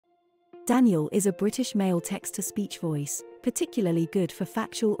Daniel is a British male text-to-speech voice, particularly good for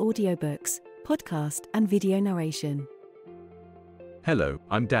factual audiobooks, podcast and video narration. Hello,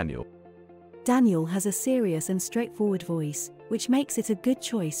 I'm Daniel. Daniel has a serious and straightforward voice, which makes it a good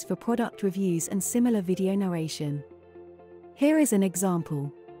choice for product reviews and similar video narration. Here is an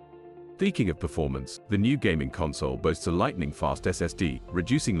example. Speaking of performance, the new gaming console boasts a lightning-fast SSD,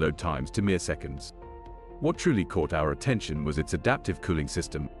 reducing load times to mere seconds. What truly caught our attention was its adaptive cooling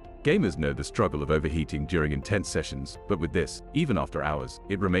system. Gamers know the struggle of overheating during intense sessions, but with this, even after hours,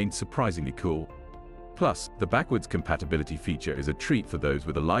 it remained surprisingly cool. Plus, the backwards compatibility feature is a treat for those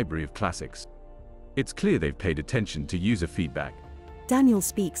with a library of classics. It's clear they've paid attention to user feedback. Daniel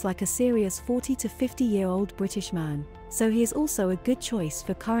speaks like a serious 40 to 50-year-old British man, so he is also a good choice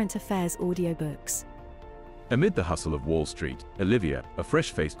for current affairs audiobooks. Amid the hustle of Wall Street, Olivia, a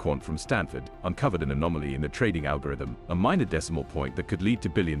fresh-faced quant from Stanford, uncovered an anomaly in the trading algorithm, a minor decimal point that could lead to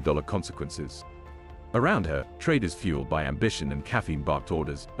billion-dollar consequences. Around her, traders fueled by ambition and caffeine barked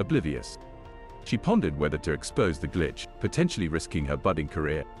orders, oblivious. She pondered whether to expose the glitch, potentially risking her budding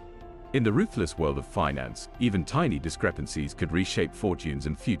career. In the ruthless world of finance, even tiny discrepancies could reshape fortunes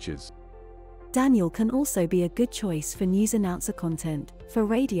and futures. Daniel can also be a good choice for news announcer content, for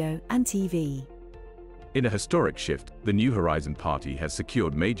radio and TV. In a historic shift, the New Horizon Party has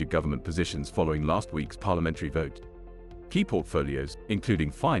secured major government positions following last week's parliamentary vote. Key portfolios, including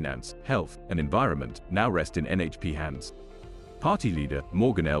finance, health, and environment, now rest in NHP hands. Party leader,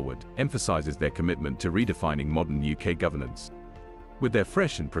 Morgan Elwood, emphasizes their commitment to redefining modern UK governance. With their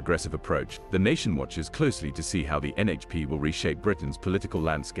fresh and progressive approach, the nation watches closely to see how the NHP will reshape Britain's political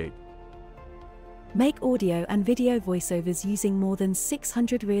landscape. Make audio and video voiceovers using more than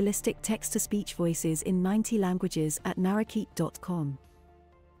 600 realistic text-to-speech voices in 90 languages at Narakeet.com.